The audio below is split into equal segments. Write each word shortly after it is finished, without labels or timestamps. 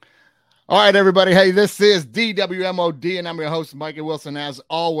All right, everybody. Hey, this is DWMOD, and I'm your host, Mikey Wilson, as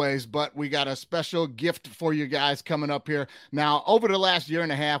always. But we got a special gift for you guys coming up here. Now, over the last year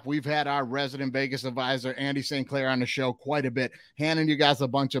and a half, we've had our resident Vegas advisor, Andy St.Clair, on the show quite a bit, handing you guys a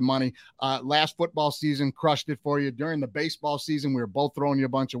bunch of money. Last football season crushed it for you. During the baseball season, we were both throwing you a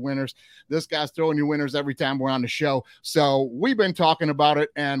bunch of winners. This guy's throwing you winners every time we're on the show. So we've been talking about it,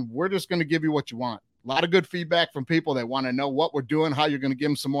 and we're just going to give you what you want. A lot of good feedback from people that want to know what we're doing, how you're going to give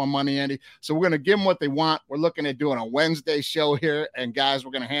them some more money, Andy. So we're going to give them what they want. We're looking at doing a Wednesday show here. And, guys, we're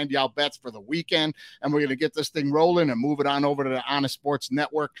going to hand you out bets for the weekend. And we're going to get this thing rolling and move it on over to the Honest Sports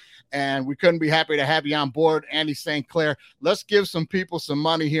Network. And we couldn't be happy to have you on board, Andy St. Clair. Let's give some people some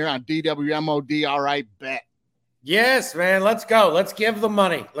money here on DWMOD. All right, bet. Yes, man. Let's go. Let's give the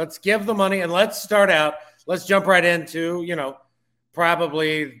money. Let's give the money. And let's start out. Let's jump right into,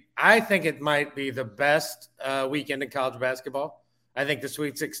 probably I think it might be the best weekend in college basketball. I think the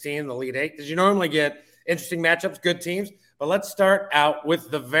Sweet 16, the Elite Eight, because you normally get interesting matchups, good teams. But let's start out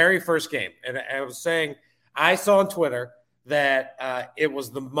with the very first game. And I was saying, I saw on Twitter that it was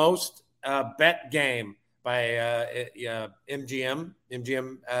the most bet game by MGM.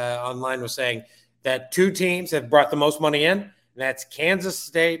 MGM online was saying that two teams have brought the most money in, and that's Kansas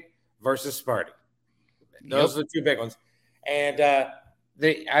State versus Sparty. Those are the two big ones. And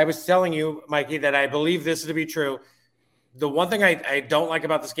I was telling you, Mikey, that I believe this to be true. The one thing I don't like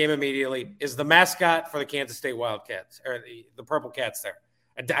about this game immediately is the mascot for the Kansas State Wildcats, or the Purple Cats there.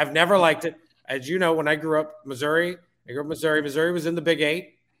 I've never liked it. As you know, when I grew up Missouri, Missouri was in the Big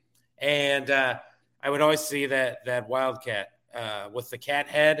Eight, and I would always see that Wildcat with the cat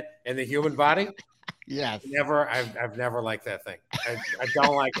head and the human body. Yes. I've never liked that thing. I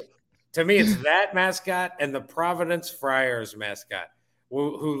don't like it. To me, it's that mascot and the Providence Friars mascot,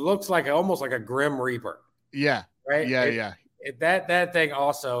 who looks like almost like a Grim Reaper. Yeah. Right. Yeah. That thing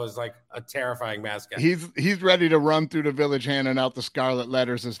also is like a terrifying mascot. He's ready to run through the village handing out the scarlet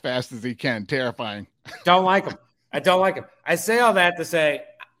letters as fast as he can. Terrifying. Don't like him. I don't like him. I say all that to say,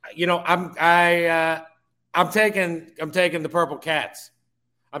 I'm taking the Purple Cats.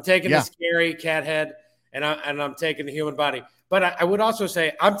 I'm taking the scary cat head, and I'm taking the human body. But I would also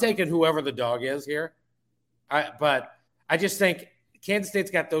say I'm taking whoever the dog is here. But I just think Kansas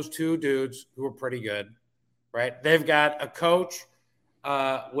State's got those two dudes who are pretty good, right? They've got a coach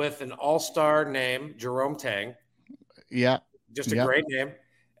with an all-star name, Jerome Tang. Yeah. Just a great name.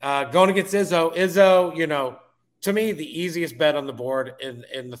 Going against Izzo. Izzo, to me, the easiest bet on the board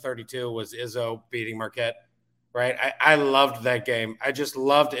in the 32 was Izzo beating Marquette, right? I loved that game. I just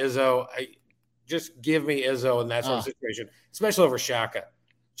loved Izzo. Just give me Izzo in that sort of situation, especially over Shaka.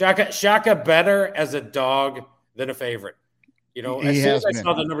 Shaka better as a dog than a favorite. As soon as I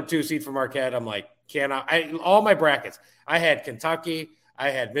saw the number 2 seed for Marquette, I'm like, all my brackets, I had Kentucky,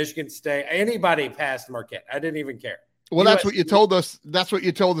 I had Michigan State, anybody past Marquette. I didn't even care. Well, that's what you told us. That's what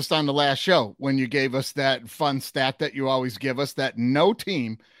you told us on the last show when you gave us that fun stat that you always give us, that no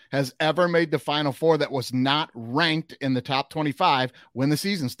team has ever made the Final Four that was not ranked in the top 25 when the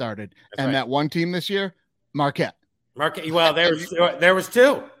season started. That's right. That one team this year, Marquette. Well, there was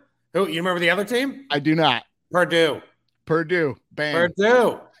two. Who, you remember the other team? I do not. Purdue. Bang.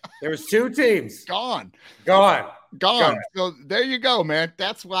 Purdue. There was two teams. Gone. So there you go, man.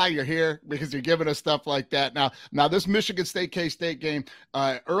 That's why you're here, because you're giving us stuff like that. Now this Michigan State K-State game,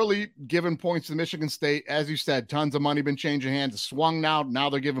 early giving points to Michigan State. As you said, tons of money been changing hands. It's swung now. Now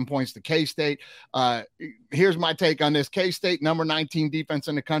they're giving points to K-State. Here's my take on this. K-State, number 19 defense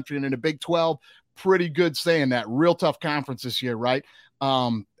in the country, and in the Big 12, pretty good saying that. Real tough conference this year, right?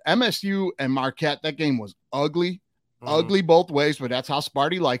 MSU and Marquette, that game was ugly. Ugly both ways, but that's how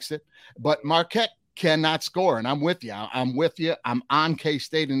Sparty likes it. But Marquette cannot score, and I'm with you. I'm on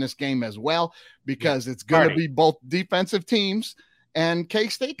K-State in this game as well, because it's going to be both defensive teams, and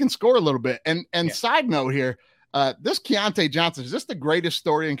K-State can score a little bit. And side note here, this Keontae Johnson, is this the greatest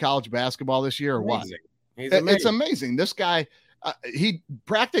story in college basketball this year or what? It's amazing. This guy, he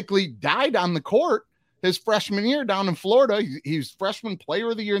practically died on the court his freshman year down in Florida. He's freshman player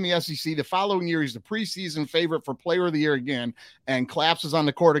of the year in the SEC. The following year, he's the preseason favorite for player of the year again, and collapses on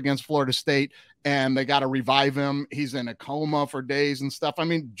the court against Florida State, and they got to revive him. He's in a coma for days and stuff. I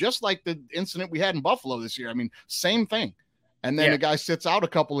mean, just like the incident we had in Buffalo this year. I mean, same thing. And then the guy sits out a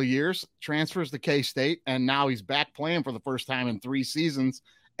couple of years, transfers to K-State, and now he's back playing for the first time in 3 seasons,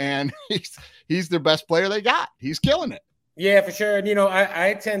 and he's their best player they got. He's killing it. Yeah, for sure. And,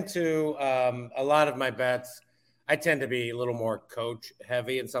 I tend to, a lot of my bets, I tend to be a little more coach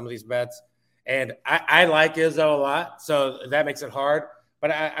heavy in some of these bets. And I like Izzo a lot, so that makes it hard.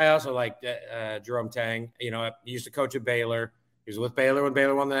 But I also like Jerome Tang. I used to coach at Baylor. He was with Baylor when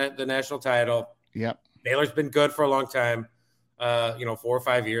Baylor won the national title. Yep. Baylor's been good for a long time, 4 or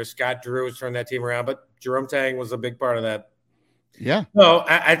 5 years. Scott Drew has turned that team around, but Jerome Tang was a big part of that. Yeah. So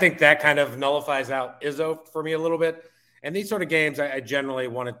I think that kind of nullifies out Izzo for me a little bit. And these sort of games, I generally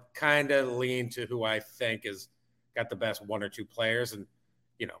want to kind of lean to who I think has got the best one or two players. And,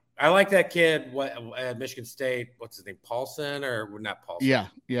 I like that kid at Michigan State. What's his name? Paulson or not Paulson?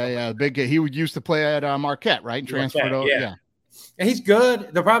 Yeah. Big kid. He used to play at Marquette, right? Transferred over. Yeah. And he's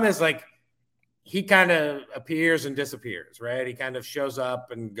good. The problem is, he kind of appears and disappears, right? He kind of shows up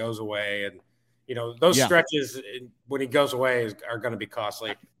and goes away. And, those stretches when he goes away are going to be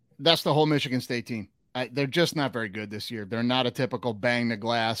costly. That's the whole Michigan State team. They're just not very good this year. They're not a typical bang the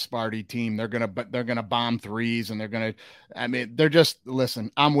glass Sparty team. They're gonna bomb threes, and they're just.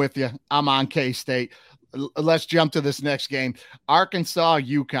 Listen, I'm with you. I'm on K-State. Let's jump to this next game. Arkansas,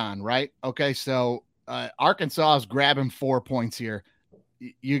 UConn, right? Okay, so Arkansas is grabbing 4 points here.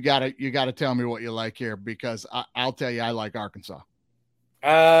 You gotta tell me what you like here, because I'll tell you I like Arkansas.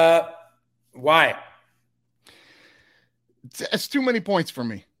 Why? It's too many points for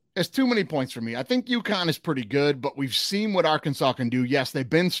me. It's too many points for me. I think UConn is pretty good, but we've seen what Arkansas can do. Yes, they've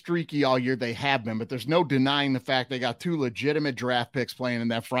been streaky all year. They have been, but there's no denying the fact they got 2 legitimate draft picks playing in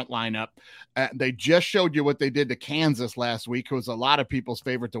that front lineup. They just showed you what they did to Kansas last week, who was a lot of people's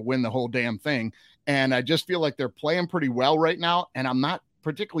favorite to win the whole damn thing. And I just feel like they're playing pretty well right now, and I'm not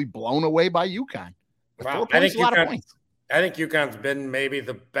particularly blown away by UConn. Wow. I think UConn's been maybe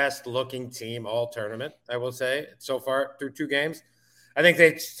the best looking team all tournament, I will say, so far through 2 games. I think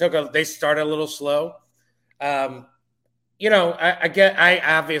they started a little slow. I'm on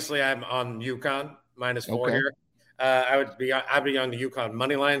UConn -4 here. I'd be on the UConn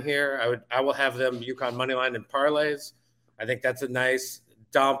money line here. I will have them UConn money line in parlays. I think that's a nice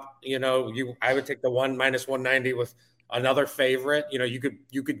dump. I would take the -190 with another favorite.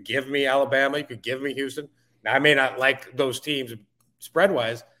 You could give me Alabama, you could give me Houston. Now, I may not like those teams spread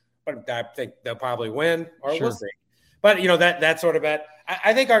wise, but I think they'll probably win, or we'll see. But that sort of bet.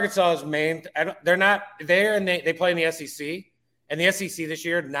 I think Arkansas is main. They're not there, and they play in the SEC. And the SEC this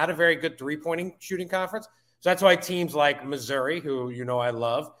year, not a very good 3-point shooting conference. So that's why teams like Missouri, who I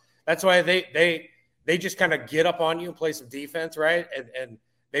love, that's why they just kind of get up on you and play some defense, right? And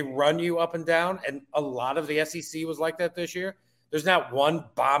they run you up and down. And a lot of the SEC was like that this year. There's not one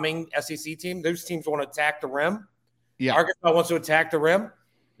bombing SEC team. Those teams want to attack the rim. Yeah. Arkansas wants to attack the rim.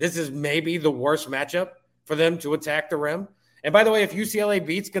 This is maybe the worst matchup for them to attack the rim. And by the way, if UCLA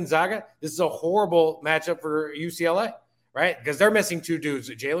beats Gonzaga, this is a horrible matchup for UCLA, right? Because they're missing 2 dudes,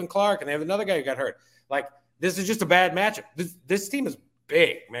 Jalen Clark, and they have another guy who got hurt. This is just a bad matchup. This team is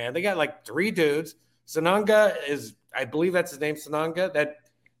big, man. They got 3 dudes. Sananga is, I believe that's his name, Sananga, that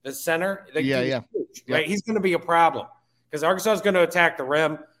the center. Huge, right? He's going to be a problem because Arkansas is going to attack the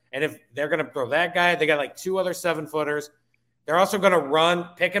rim. And if they're going to throw that guy, they got 2 other 7-footers. They're also going to run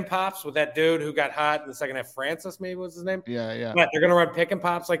pick and pops with that dude who got hot in the second half. Francis, maybe was his name. Yeah. But they're going to run pick and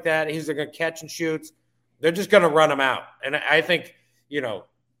pops like that. They're going to catch and shoots. They're just going to run them out. And I think,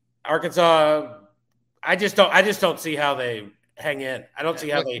 Arkansas. I just don't see how they hang in. I don't see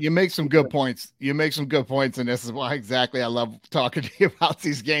how they. You make some good points. And this is why exactly I love talking to you about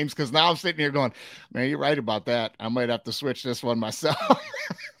these games, because now I'm sitting here going, man, you're right about that. I might have to switch this one myself.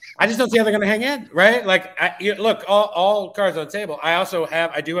 I just don't see how they're going to hang in, right? Look, all cards on the table.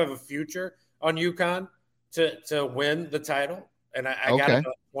 I do have a future on UConn to win the title, and I got it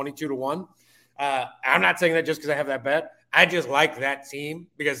 22-1. I'm not saying that just because I have that bet. I just like that team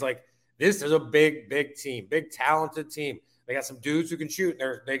because this is a big, big team, big talented team. They got some dudes who can shoot.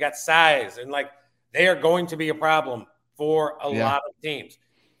 They got size, and they are going to be a problem for a lot of teams.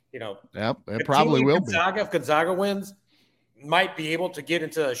 It probably will be. If Gonzaga wins, might be able to get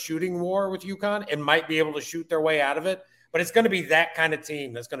into a shooting war with UConn and might be able to shoot their way out of it. But it's going to be that kind of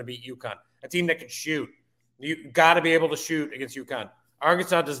team that's going to beat UConn, a team that can shoot. You got to be able to shoot against UConn.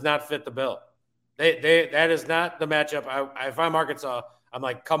 Arkansas does not fit the bill. That is not the matchup. If I'm Arkansas, I'm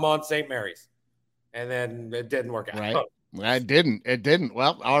like, come on, St. Mary's. And then it didn't work out. Right. It didn't.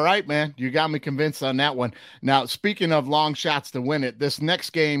 Well, all right, man. You got me convinced on that one. Now, speaking of long shots to win it, this next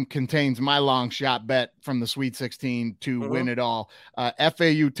game contains my long shot bet from the Sweet 16 to win it all.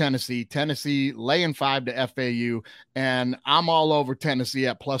 FAU, Tennessee laying 5 to FAU. And I'm all over Tennessee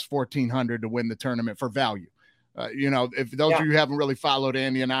at plus 1,400 to win the tournament for value. If those of you haven't really followed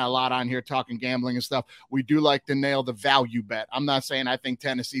Andy and I a lot on here talking gambling and stuff, we do like to nail the value bet. I'm not saying I think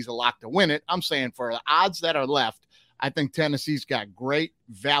Tennessee's a lock to win it. I'm saying for the odds that are left, I think Tennessee's got great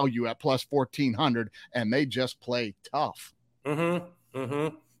value at plus 1,400, and they just play tough. So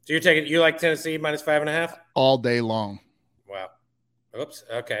you like Tennessee minus 5.5 all day long. Wow. Oops.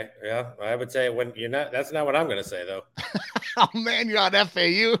 Okay. Yeah. I would say when you're not, that's not what I'm going to say though. Oh man, you're on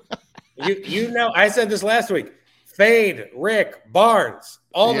FAU. I said this last week. Fade Rick Barnes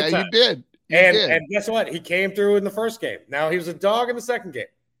all the Yeah, time. you did. And guess what? He came through in the first game. Now he was a dog in the second game.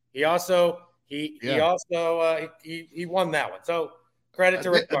 He also he won that one. So credit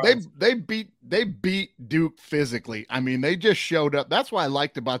to Rick Barnes. They beat Duke physically. I mean, they just showed up. That's what I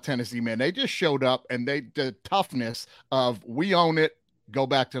liked about Tennessee, man. They just showed up and the toughness of we own it. Go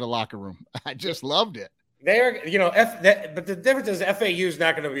back to the locker room. I just loved it. They're, but the difference is FAU is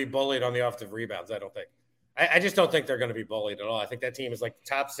not going to be bullied on the offensive rebounds. I don't think. I just don't think they're going to be bullied at all. I think that team is like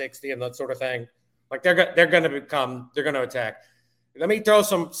top 60 and that sort of thing. Like they're going to attack. Let me throw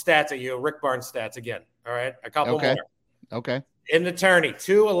some stats at you. Rick Barnes stats again. All right, a couple more. Okay. In the tourney,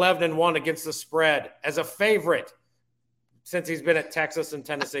 2-11-1 against the spread as a favorite since he's been at Texas and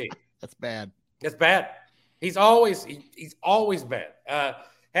Tennessee. That's bad. It's bad. He's always bad.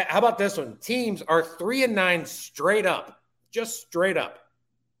 How about this one? Teams are 3-9 straight up, just straight up,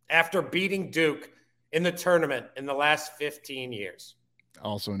 after beating Duke in the tournament in the last 15 years.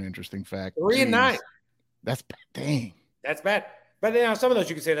 Also an interesting fact. 3-9. That's bad. Dang. That's bad. But some of those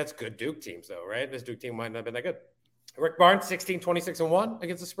you can say that's good Duke teams, though, right? This Duke team might not have been that good. Rick Barnes, 16-26-1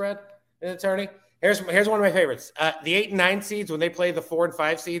 against the spread in the tourney. Here's one of my favorites. The 8 and 9 seeds when they play the 4 and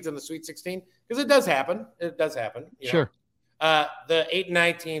 5 seeds in the Sweet 16, because it does happen. It does happen. Sure. The 8 and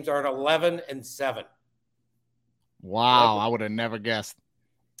 9 teams are at 11-7. Wow, I would have never guessed.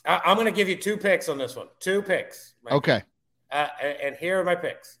 I'm going to give you 2 picks on this one. 2 picks. Okay. And here are my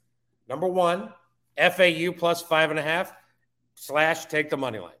picks. Number 1, FAU plus 5.5 / take the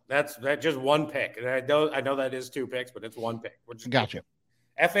money line. That's just one pick. And I know that is 2 picks, but it's one pick. Gotcha.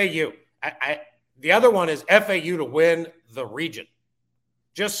 FAU. The other one is FAU to win the region.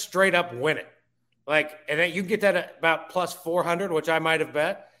 Just straight up win it. And then you get that at about plus 400, which I might have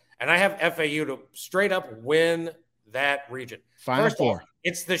bet. And I have FAU to straight up win that region. Final Four.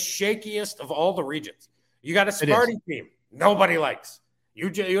 It's the shakiest of all the regions. You got a Sparty team nobody likes. You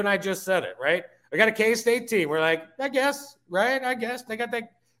and I just said it, right? We got a K-State team. We're like, I guess, right? I guess they got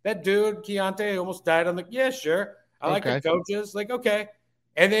that dude Keontae almost died. I'm like, yeah, sure. I like the coaches. Like, okay.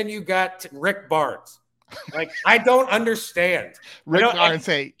 And then you got Rick Barnes. Like, I don't understand. Rick Barnes,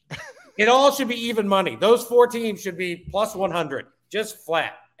 hey. It all should be even money. Those 4 teams should be plus 100, just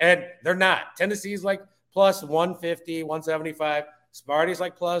flat. And they're not. Tennessee's like plus 150, 175. Sparty's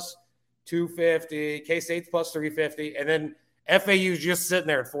like plus 250. K-State's plus 350. And then FAU's just sitting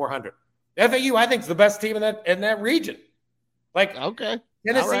there at 400. FAU, I think, is the best team in that region. Like, okay.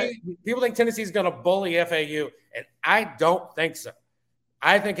 Tennessee, right. People think Tennessee's going to bully FAU, and I don't think so.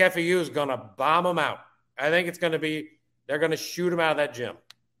 I think FAU is going to bomb them out. I think it's going to be they're going to shoot them out of that gym.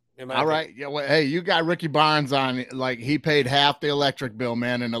 All right. Yeah. Well, hey, you got Ricky Barnes on. Like, he paid half the electric bill,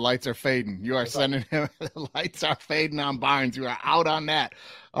 man, and the lights are fading. You are sending him. The lights are fading on Barnes. You are out on that.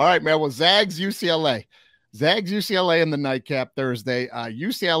 All right, man. Well, Zags UCLA. Zags UCLA in the nightcap Thursday.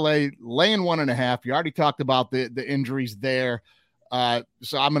 UCLA laying 1.5. You already talked about the injuries there.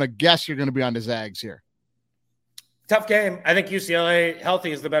 So I'm going to guess you're going to be on the Zags here. Tough game. I think UCLA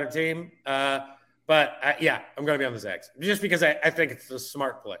healthy is the better team. But I'm going to be on the Zags just because I think it's the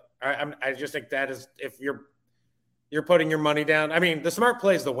smart play. I just think that is, if you're putting your money down. I mean, the smart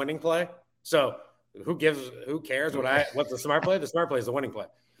play is the winning play. So who cares what's the smart play? The smart play is the winning play.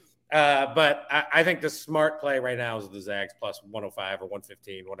 But I think the smart play right now is the Zags plus 105 or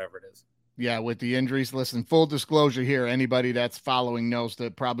 115, whatever it is. Yeah, with the injuries. Listen, full disclosure here, anybody that's following knows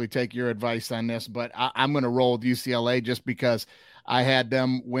to probably take your advice on this, but I'm going to roll with UCLA just because I had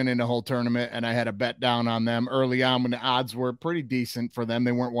them winning the whole tournament, and I had a bet down on them early on when the odds were pretty decent for them.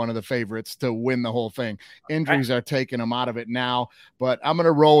 They weren't one of the favorites to win the whole thing. Injuries are taking them out of it now, but I'm going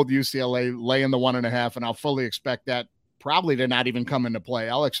to roll with UCLA, laying the 1.5, and I'll fully expect that probably to not even come into play.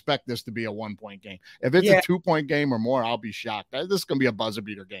 I'll expect this to be a 1-point game. If it's a 2-point game or more, I'll be shocked. This is going to be a buzzer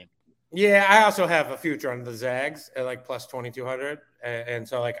beater game. Yeah, I also have a future on the Zags at like plus 2,200. And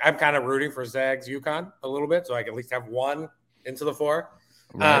so like I'm kind of rooting for Zags UConn a little bit so I can at least have one into the 4.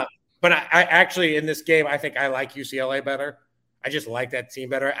 Right. But I actually in this game, I think I like UCLA better. I just like that team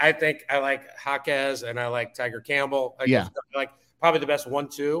better. I think I like Jaquez and I like Tiger Campbell. Like probably the best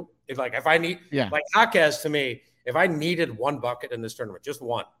 1-2. It's like if I need like Jaquez to me, if I needed one bucket in this tournament, just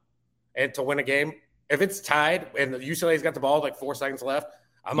one, and to win a game, if it's tied and the UCLA's got the ball like 4 seconds left,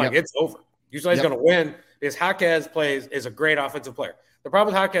 I'm like, it's over. UCLA's going to win because Jaquez is a great offensive player. The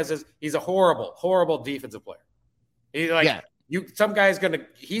problem with Jaquez is he's a horrible, horrible defensive player. He's like, some guy's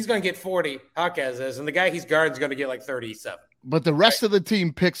he's going to get 40, Jaquez is, and the guy he's guarding is going to get like 37. But the rest of the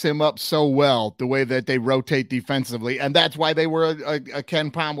team picks him up so well, the way that they rotate defensively. And that's why they were a Ken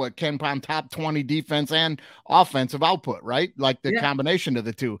Pom top 20 defense and offensive output, right? Like the combination of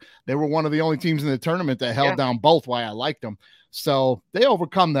the two. They were one of the only teams in the tournament that held down both, why I liked them. So they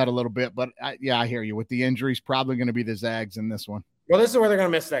overcome that a little bit. But I hear you. With the injuries, probably going to be the Zags in this one. Well, this is where they're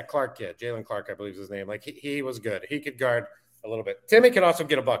going to miss that Clark kid. Jalen Clark, I believe is his name. Like, he was good. He could guard a little bit. Timmy can also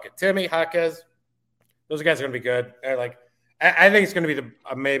get a bucket. Timmy, Jaquez, those guys are going to be good. They're like, I think it's going to be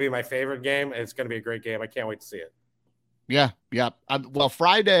maybe my favorite game. It's going to be a great game. I can't wait to see it. Yeah. Well,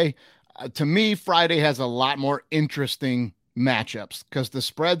 Friday, to me, Friday has a lot more interesting matchups because the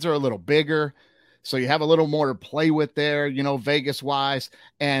spreads are a little bigger. So you have a little more to play with there, Vegas-wise.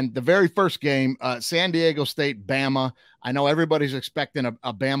 And the very first game, San Diego State, Bama. I know everybody's expecting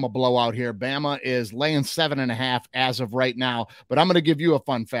a Bama blowout here. Bama is laying 7.5 as of right now. But I'm going to give you a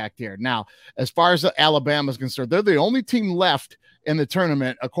fun fact here. Now, as far as Alabama is concerned, they're the only team left in the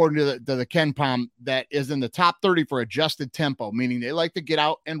tournament, according to the Ken Pom, that is in the top 30 for adjusted tempo, meaning they like to get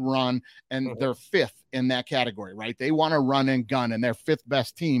out and run, and they're fifth in that category, right? They want to run and gun, and they're fifth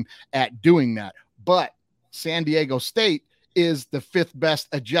best team at doing that. But San Diego State is the fifth best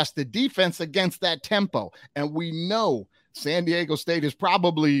adjusted defense against that tempo. And we know San Diego State is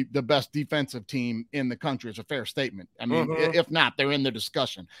probably the best defensive team in the country. It's a fair statement. I mean, if not, they're in the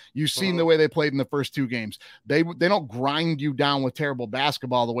discussion. You've seen the way they played in the first two games. They don't grind you down with terrible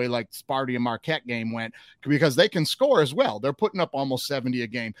basketball the way like Sparty and Marquette game went, because they can score as well. They're putting up almost 70 a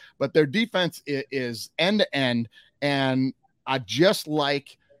game, but their defense is end to end. And I just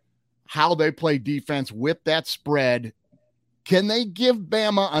like how they play defense with that spread. Can they give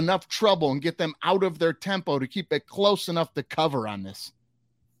Bama enough trouble and get them out of their tempo to keep it close enough to cover on this?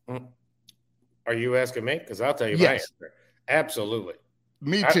 Are you asking me? Because I'll tell you my answer. Absolutely.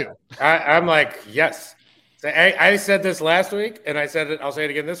 Me too. I'm like, yes. I said this last week, and I said it. I'll say it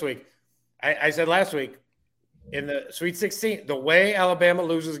again this week. I said last week in the Sweet 16, the way Alabama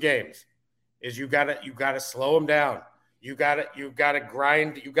loses games is you gotta slow them down. You gotta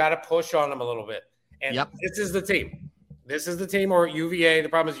grind. You gotta push on them a little bit. And this is the team. This is the team, or UVA. The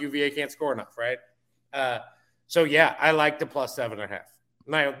problem is UVA can't score enough, right? So I like the plus 7.5.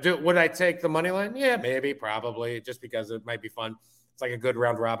 Now, would I take the money line? Yeah, maybe, probably, just because it might be fun. It's like a good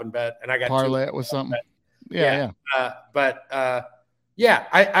round robin bet, and I got parlay it with something. I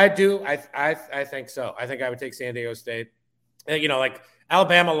do. I think so. I think I would take San Diego State. Like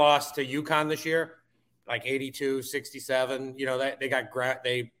Alabama lost to UConn this year, like 82-67. They got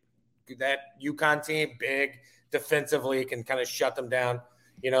that UConn team big defensively, can kind of shut them down.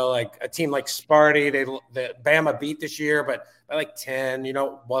 Like a team like Sparty, the Bama beat this year, but by like 10,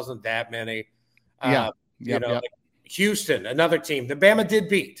 wasn't that many. Like Houston, another team that Bama did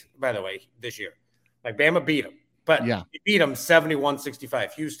beat, by the way, this year. Like Bama beat them, but he beat them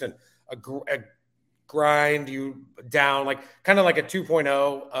 71-65. Houston, a grind you down, like kind of like a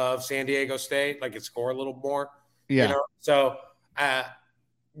 2.0 of San Diego State, like it score a little more. So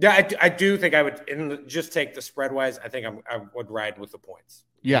I do think I would just take the spread wise. I think I would ride with the points.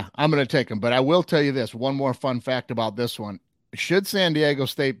 Yeah, I'm going to take them. But I will tell you this, one more fun fact about this one. Should San Diego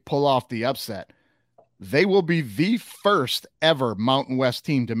State pull off the upset, they will be the first ever Mountain West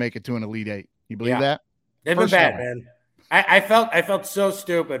team to make it to an Elite Eight. You believe that? They've been bad, man. I felt so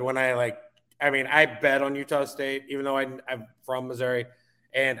stupid when I bet on Utah State, even though I'm from Missouri.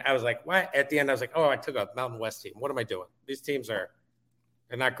 And I was like, what? At the end, I was like, oh, I took a Mountain West team. What am I doing? These teams they're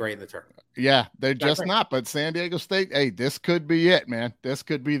not great in the tournament. Yeah, they're just not. But San Diego State, hey, this could be it, man. This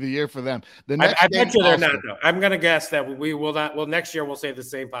could be the year for them. I bet you they're not, though. I'm going to guess that we will not. Well, next year we'll say the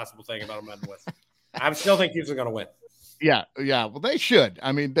same possible thing about Mountain West. I still think Houston's going to win. Yeah. Well, they should.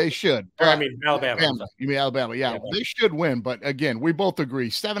 I mean, they should. Alabama. You mean Alabama? Yeah, they should win. But again, we both agree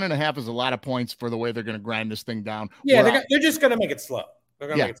 7.5 is a lot of points for the way they're going to grind this thing down. Yeah, they're just going to make it slow.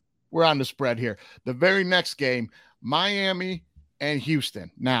 We're on the spread here. The very next game, Miami and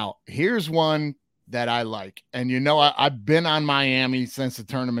Houston. Now, here's one that I like. And, I've been on Miami since the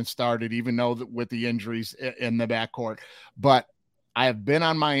tournament started, even though with the injuries in the backcourt. But I have been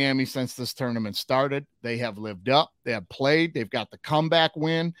on Miami since this tournament started. They have lived up. They have played. They've got the comeback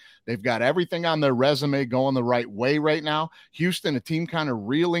win. They've got everything on their resume going the right way right now. Houston, a team kind of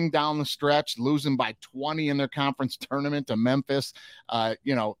reeling down the stretch, losing by 20 in their conference tournament to Memphis.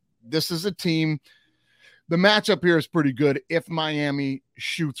 This is a team. The matchup here is pretty good if Miami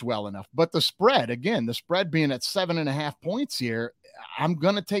shoots well enough. But the spread being at 7.5 points here, I'm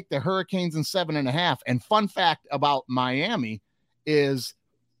going to take the Hurricanes in 7.5. And fun fact about Miami is,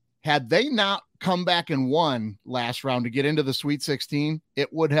 had they not come back and won last round to get into the Sweet 16,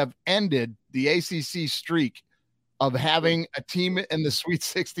 it would have ended the ACC streak of having a team in the Sweet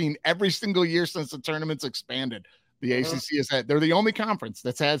 16 every single year since the tournament's expanded. The ACC has had, they're the only conference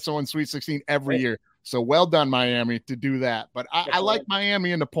that's had someone Sweet 16 every year. So well done, Miami, to do that. But I like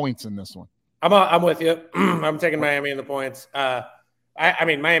Miami in the points in this one. I'm with you. I'm taking Miami in the points. I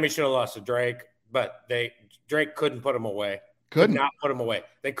mean, Miami should have lost to Drake, but Drake couldn't put him away. Could not put him away.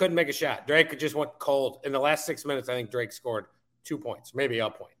 They couldn't make a shot. Drake just went cold. In the last 6 minutes, I think Drake scored 2 points, maybe a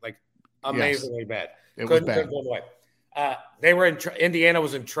point. Like amazingly bad. Couldn't put him away. They were Indiana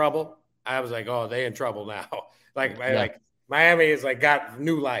was in trouble. I was like, oh, they in trouble now. Like Miami is like got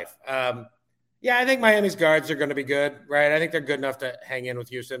new life. Yeah, I think Miami's guards are going to be good, right? I think they're good enough to hang in with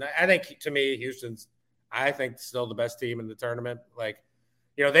Houston. I think, to me, Houston's, I think, still the best team in the tournament. Like,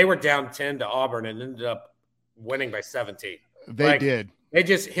 they were down 10 to Auburn and ended up winning by 17. They did. They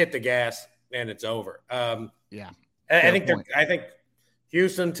just hit the gas and it's over. I think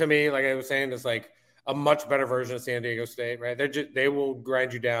Houston, to me, like I was saying, is like a much better version of San Diego State, right? They will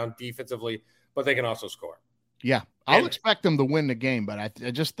grind you down defensively, but they can also score. Yeah, I'll expect them to win the game, but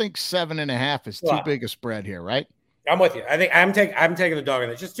I just think 7.5 is too big a spread here, right? I'm with you. I think I'm taking the dog in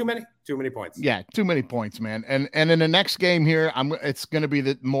it. Just too many points. Yeah, too many points, man. And in the next game here, it's going to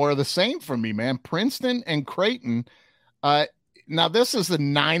be more of the same for me, man. Princeton and Creighton. Now this is the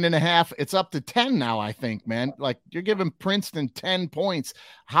 9.5. It's up to 10 now, I think, man. Like you're giving Princeton 10 points.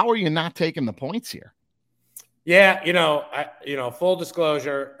 How are you not taking the points here? Yeah, full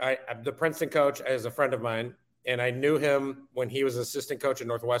disclosure, the Princeton coach is a friend of mine. And I knew him when he was assistant coach at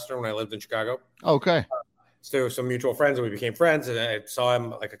Northwestern when I lived in Chicago. Okay. So some mutual friends, and we became friends. And I saw him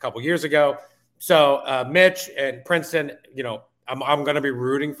like a couple years ago. So Mitch and Princeton, I'm going to be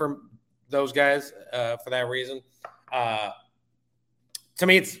rooting for those guys for that reason. To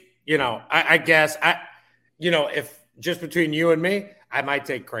me, it's I guess if just between you and me, I might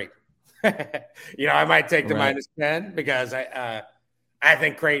take Creighton. I might take the -10 because I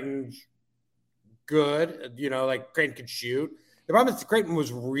think Creighton. Good, like Creighton could shoot. The problem is Creighton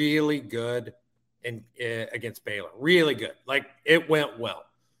was really good against Baylor, really good. Like it went well.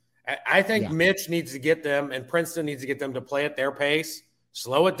 I think Mitch needs to get them, and Princeton needs to get them to play at their pace,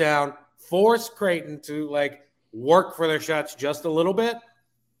 slow it down, force Creighton to like work for their shots just a little bit,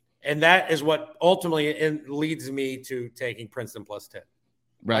 and that is what ultimately leads me to taking Princeton +10.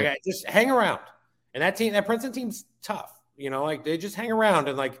 Right, like, just hang around, and that Princeton team's tough. Like they just hang around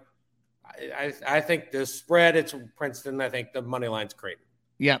and like. I think the spread, it's Princeton. I think the money line's Creighton.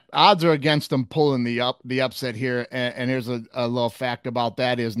 Yeah, odds are against them pulling the upset here. And here's a little fact about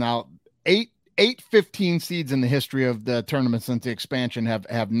that is now eight 15 seeds in the history of the tournament since the expansion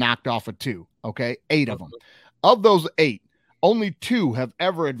have knocked off a 2. Okay, 8 of them. Of those 8, only 2 have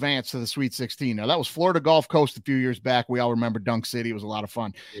ever advanced to the Sweet 16. Now that was Florida Gulf Coast a few years back. We all remember Dunk City. It was a lot of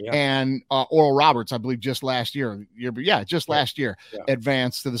fun. Yeah. And Oral Roberts, I believe just last year, last year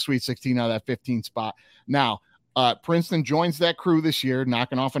advanced to the Sweet 16 out of that 15 spot. Now Princeton joins that crew this year,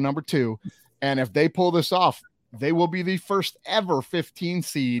 knocking off a number 2. And if they pull this off, they will be the first ever 15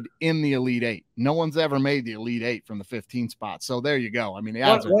 seed in the Elite 8. No one's ever made the Elite 8 from the 15 spot. So there you go. I mean, the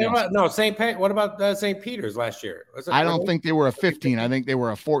odds are what about St. Peter's last year? I don't think they were a 15. I think they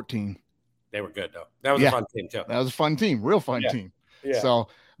were a 14. They were good, though. That was a fun team, too. That was a fun team. Real fun team. Yeah. So,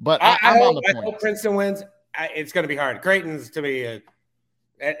 but I hope Princeton wins. It's going to be hard. Creighton's, to me,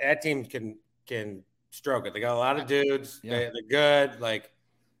 that team can stroke it. They got a lot of dudes. Yeah. They're good. Like,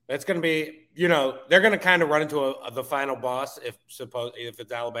 that's going to be – they're going to kind of run into the final boss if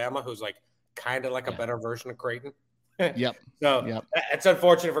it's Alabama, who's like kind of like a better version of Creighton. Yep. So it's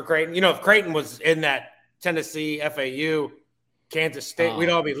unfortunate for Creighton. If Creighton was in that Tennessee, FAU, Kansas State, we'd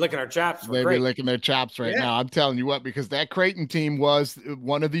all be licking our chops. They'd be licking their chops right now. I'm telling you what, because that Creighton team was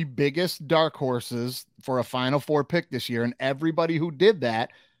one of the biggest dark horses for a Final Four pick this year, and everybody who did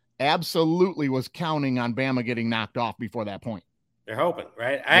that absolutely was counting on Bama getting knocked off before that point. They're hoping,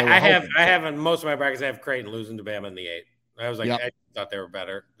 right? I have in most of my brackets, I have Creighton losing to Bama in the 8. I was like, I thought they were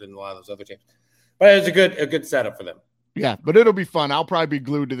better than a lot of those other teams, but it was a good setup for them. Yeah, but it'll be fun. I'll probably be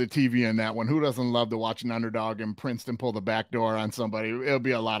glued to the TV in that one. Who doesn't love to watch an underdog and Princeton pull the back door on somebody? It'll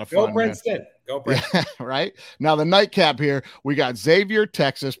be a lot of fun. Go Princeton. Man. Go Princeton. Right? Now, the nightcap here, we got Xavier,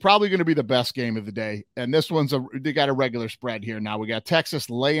 Texas, probably going to be the best game of the day. And this one's they got a regular spread here now. We got Texas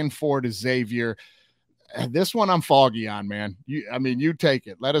laying 4 to Xavier. This one I'm foggy on, man. You take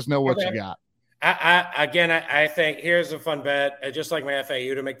it. Let us know what you got. I think here's a fun bet. Just like my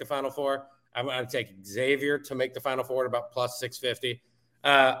FAU to make the Final Four, I'm going to take Xavier to make the Final Four at about plus 650.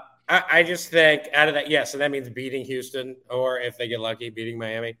 I just think out of that, so that means beating Houston, or if they get lucky, beating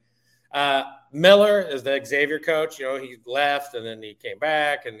Miami. Miller is the Xavier coach. He left and then he came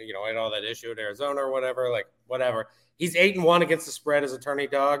back and, had all that issue at Arizona or whatever, whatever. He's 8-1 against the spread as a tourney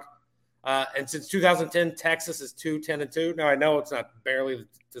dog. And since 2010, Texas is 2-10-2. Now, I know it's not barely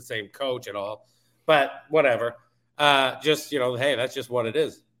the same coach at all, but whatever. Hey, that's just what it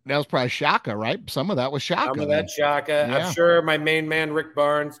is. That was probably Shaka, right? Some of that was Shaka. Some of that Shaka. Yeah. I'm sure my main man, Rick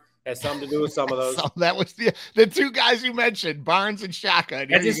Barnes, has something to do with some of those. So that was the two guys you mentioned, Barnes and Shaka.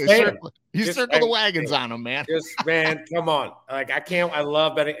 You circle the wagons on them, man. Man, come on. I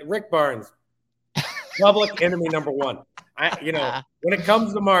love betting. Rick Barnes, public enemy number one. When it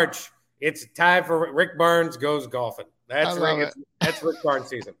comes to March, it's time for Rick Barnes goes golfing. That's Rick Barnes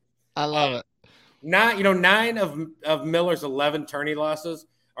season. I love it. 9 of Miller's 11 tourney losses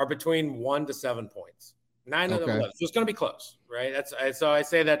are between 1 to 7 points. 9 of them 11. So it's going to be close, right? So I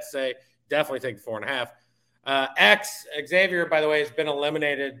say that to say definitely take the 4.5. Xavier, by the way, has been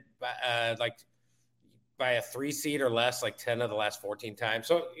eliminated by a 3 seed or less, 10 of the last 14 times.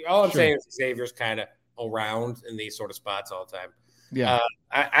 So all I'm saying is Xavier's kind of around in these sort of spots all the time. Yeah,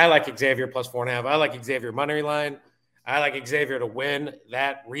 I like Xavier plus 4.5. I like Xavier money line. I like Xavier to win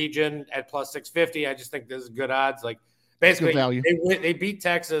that region at plus 650. I just think this is good odds. Basically, they beat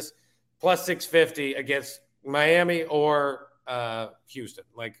Texas plus 650 against Miami or Houston.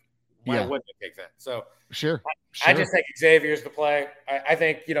 Why wouldn't they take that? So sure. I just think Xavier's the play. I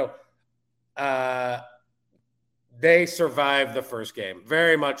think they survived the first game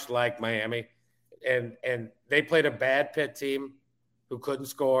very much like Miami, and they played a bad Pitt team who couldn't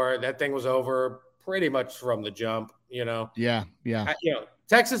score. That thing was over pretty much from the jump. Yeah.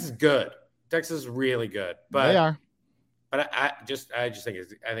 Texas is good. Texas is really good, but they are. But I just think Xavier.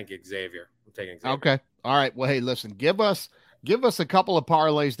 I'm taking Xavier. Okay. All right. Well, hey, listen, give us a couple of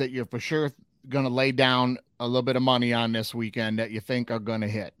parlays that you're for sure going to lay down a little bit of money on this weekend that you think are going to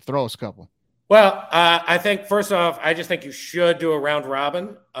hit. Throw us a couple. Well, I think first off, I just think you should do a round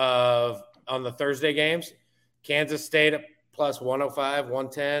robin on the Thursday games. Kansas State at plus 105,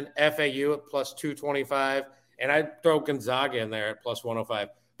 110, FAU at plus 225, and I'd throw Gonzaga in there at plus 105.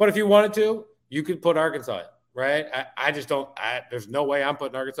 But if you wanted to, you could put Arkansas in. Right? I just don't – there's no way I'm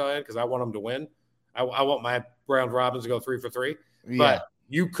putting Arkansas in because I want them to win. I want my round robins to go 3 for 3. Yeah. But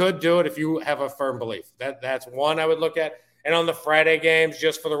you could do it if you have a firm belief. That's one I would look at. And on the Friday games,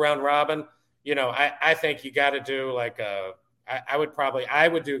 just for the round robin, I think you got to do I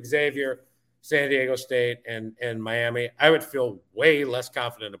would do Xavier, San Diego State, and Miami. I would feel way less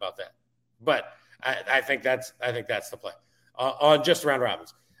confident about that. But I think that's the play on just round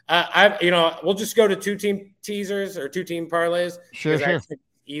robins. We'll just go to 2-team teasers or 2-team parlays. Sure. I think it's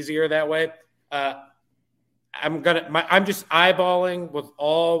easier that way. I'm just eyeballing with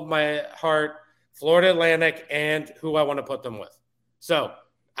all my heart Florida Atlantic and who I want to put them with. So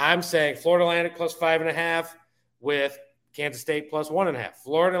I'm saying Florida Atlantic plus 5.5 with Kansas State plus 1.5.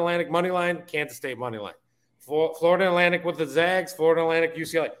 Florida Atlantic money line, Kansas State money line. Florida Atlantic with the Zags, Florida Atlantic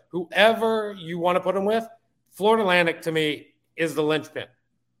UCLA. Whoever you want to put them with, Florida Atlantic to me is the linchpin.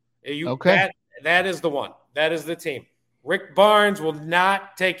 That is the one. That is the team. Rick Barnes will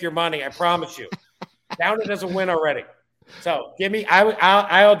not take your money. I promise you. Count it as a win already. So give me.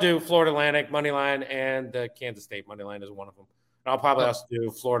 I'll do Florida Atlantic money line and the Kansas State money line as one of them. And I'll probably also do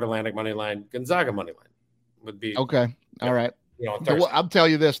Florida Atlantic money line, Gonzaga money line would be okay. All right. I'll tell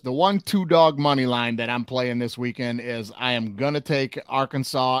you this: the 1-2 dog money line that I'm playing this weekend is I am going to take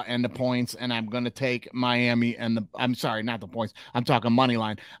Arkansas and the points, and I'm going to take Miami and I'm sorry, not the points. I'm talking money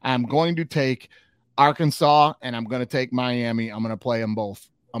line. I'm going to take Arkansas and I'm going to take Miami. I'm going to play them both.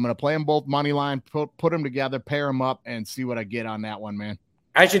 I'm going to play them both money line, put them together, pair them up, and see what I get on that one, man.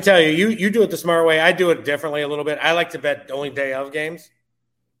 I should tell you, you do it the smart way. I do it differently a little bit. I like to bet only day of games.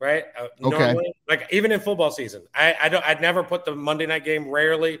 Right. Normally, even in football season, I'd never put the Monday night game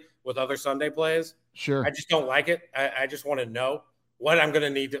rarely with other Sunday plays. Sure. I just don't like it. I just want to know what I'm going to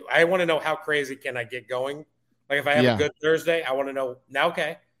need to. I want to know how crazy can I get going. If I have a good Thursday, I want to know now.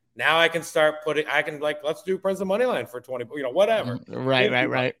 Okay, now I can start putting. I can let's do Princeton money line for 20. Whatever.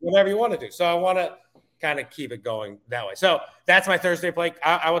 Right. Whatever you want to do. So I want to kind of keep it going that way. So that's my Thursday play.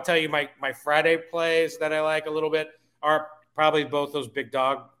 I will tell you my Friday plays that I like a little bit are probably both those big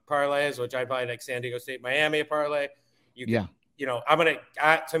dog parlays, which I probably like San Diego State, Miami parlay. I'm going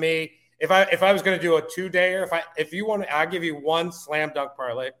to, to me, if I was going to do a 2-dayer, if you want, I'll give you one slam dunk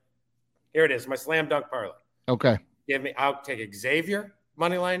parlay. Here it is, my slam dunk parlay. Okay. I'll take Xavier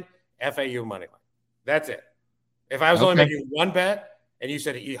money line, FAU money line. That's it. If I was only making one bet and you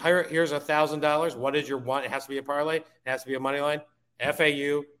said, here's $1,000, what is your one? It has to be a parlay. It has to be a money line,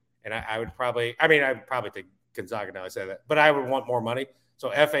 FAU. And I'd probably take Gonzaga now I say that, but I would want more money. So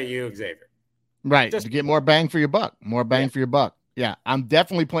FAU Xavier. Right. Just To get more bang for your buck. More bang yeah. for your buck. Yeah. I'm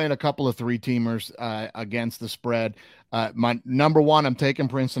definitely playing a couple of 3-teamers against the spread. My number one, I'm taking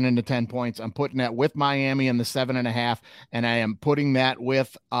Princeton into 10 points. I'm putting that with Miami in the 7.5, and I am putting that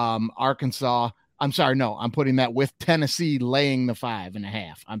with Arkansas. I'm sorry, no, I'm putting that with Tennessee laying the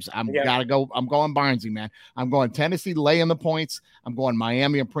 5.5. I'm going Barnesy, man. I'm going Tennessee laying the points. I'm going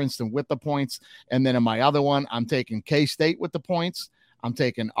Miami and Princeton with the points. And then in my other one, I'm taking K-State with the points. I'm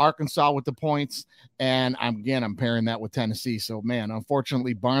taking Arkansas with the points, and I'm pairing that with Tennessee. So, man,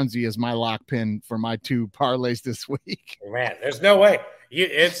 unfortunately, Barnesy is my lock pin for my 2 parlays this week. Man, there's no way.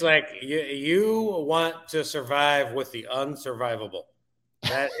 It's like you want to survive with the unsurvivable.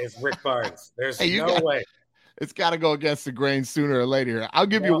 That is Rick Barnes. There's way. It's got to go against the grain sooner or later. I'll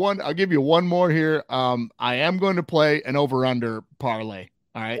give you one. I'll give you one more here. I am going to play an over/under parlay.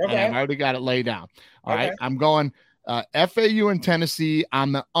 All right, okay. And I've already got it laid down. All right, I'm going FAU and Tennessee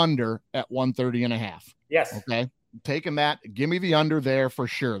on the under at 130.5. Yes. Okay, taking that. Give me the under there for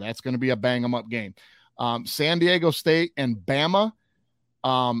sure. That's going to be a bang 'em up game. San Diego State and Bama.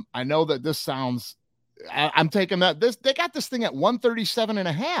 I know that this sounds. I'm taking that. They got this thing at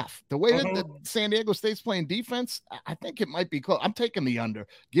 137.5. The way that San Diego State's playing defense, I think it might be close. I'm taking the under.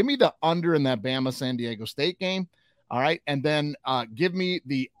 Give me the under in that Bama San Diego State game. All right, and then give me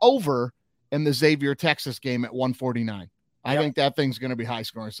the over in the Xavier Texas game at 149. I think that thing's going to be high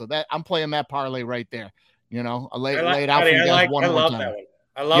scoring. So that I'm playing that parlay right there. You know, I laid out for you guys one more time. That one.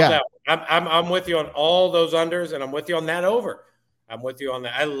 I love that one. I'm with you on all those unders, and I'm with you on that over. I'm with you on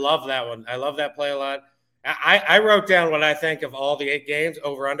that. I love that one. I love that play a lot. I wrote down what I think of all the 8 games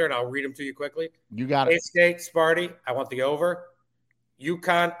over under, and I'll read them to you quickly. You got it. State, Sparty, I want the over.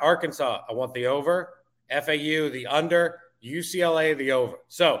 UConn, Arkansas, I want the over. FAU, the under. UCLA, the over.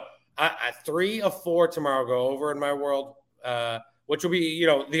 So I 3 of 4 tomorrow go over in my world, which will be,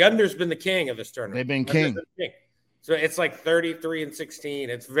 the under's been the king of this tournament. They've been king. So it's like 33-16.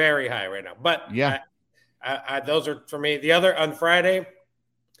 It's very high right now. But yeah, those are for me. The other on Friday,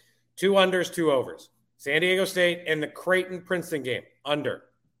 2 unders, 2 overs. San Diego State and the Creighton-Princeton game, under.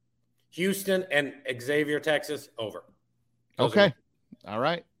 Houston and Xavier, Texas, over. Okay. All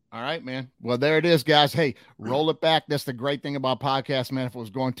right, man. Well, there it is, guys. Hey, roll it back. That's the great thing about podcasts, man. If it was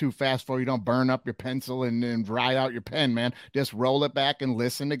going too fast for you, don't burn up your pencil and dry out your pen, man. Just roll it back and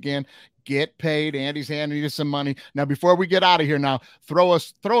listen again. Get paid. Andy's handing you some money. Now, before we get out of here now, throw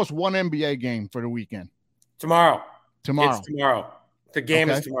us one NBA game for the weekend. Tomorrow. It's tomorrow. The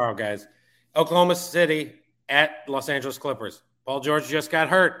game is tomorrow, guys. Oklahoma City at Los Angeles Clippers. Paul George just got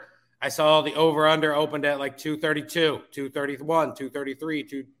hurt. I saw the over-under opened at like 232, 231, 233,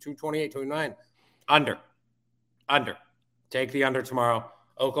 228, 229. Under. Take the under tomorrow.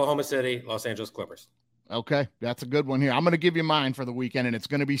 Oklahoma City, Los Angeles Clippers. Okay, that's a good one here. I'm going to give you mine for the weekend, and it's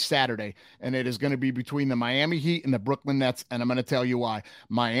going to be Saturday, and it is going to be between the Miami Heat and the Brooklyn Nets, and I'm going to tell you why.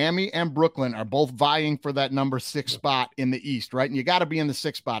 Miami and Brooklyn are both vying for that number 6 spot in the East, right? And you got to be in the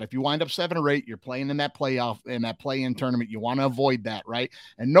 6th spot. If you wind up 7 or 8, you're playing in that playoff, in that play-in tournament. You want to avoid that, right?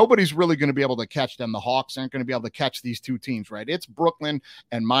 And nobody's really going to be able to catch them. The Hawks aren't going to be able to catch these 2 teams, right? It's Brooklyn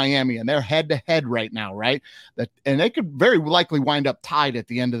and Miami, and they're head-to-head right now, right? And they could very likely wind up tied at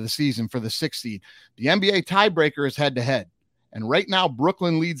the end of the season for the 6th seed. The NBA tiebreaker is head-to-head. And right now,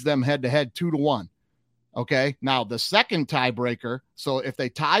 Brooklyn leads them head-to-head 2-1. Okay? Now, the second tiebreaker, so if they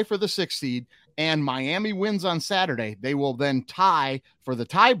tie for the 6th seed and Miami wins on Saturday, they will then tie for the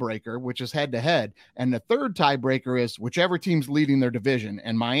tiebreaker, which is head-to-head. And the third tiebreaker is whichever team's leading their division.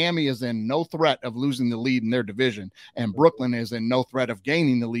 And Miami is in no threat of losing the lead in their division. And Brooklyn is in no threat of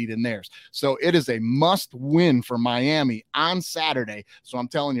gaining the lead in theirs. So it is a must-win for Miami on Saturday. So I'm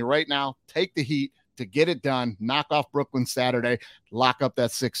telling you right now, take the Heat to get it done, knock off Brooklyn Saturday, lock up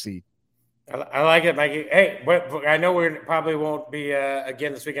that 6th seed. I like it, Mikey. Hey, I know we probably won't be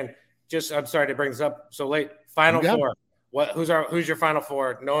again this weekend. I'm sorry to bring this up so late. Final 4. Who's your Final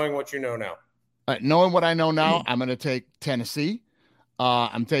 4? Knowing what you know now. Knowing what I know now, I'm going to take Tennessee.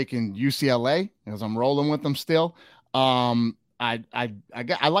 I'm taking UCLA because I'm rolling with them still. I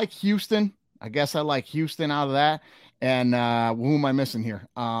like Houston. I guess I like Houston out of that. And who am I missing here?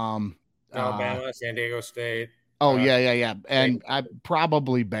 Alabama, San Diego State. Yeah. And I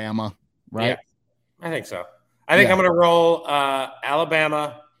probably Bama, right? Yeah, I think so. I think I'm going to roll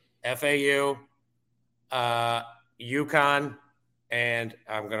Alabama, FAU, UConn, and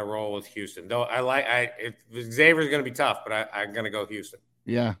I'm going to roll with Houston. Though Xavier's going to be tough, but I'm going to go Houston.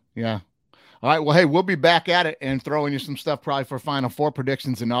 Yeah. All right. Well, hey, we'll be back at it and throwing you some stuff probably for Final Four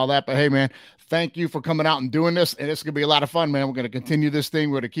predictions and all that. But hey, man, thank you for coming out and doing this. And it's going to be a lot of fun, man. We're going to continue this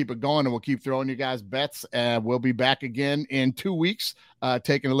thing. We're going to keep it going and we'll keep throwing you guys bets. We'll be back again in 2 weeks,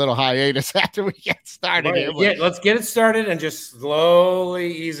 taking a little hiatus after we get started here. Yeah, let's get it started and just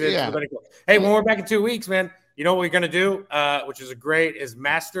slowly ease it. Yeah. Hey, when we're back in 2 weeks, man, you know what we're going to do, which is is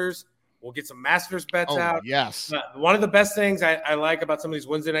Masters. We'll get some Masters bets out. Yes. One of the best things I like about some of these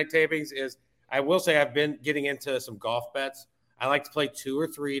Wednesday night tapings is I will say I've been getting into some golf bets. I like to play 2 or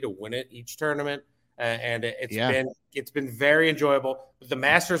 3 to win it each tournament, and it's been very enjoyable. But the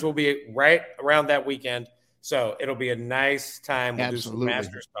Masters will be right around that weekend, so it'll be a nice time. We'll do some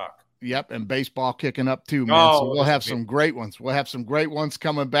Masters talk. Yep, and baseball kicking up too, man. So we'll have some great ones. We'll have some great ones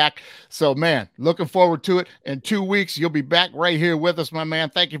coming back. So, man, looking forward to it. In 2 weeks, you'll be back right here with us, my man.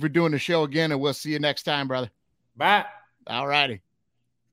 Thank you for doing the show again, and we'll see you next time, brother. Bye. All righty.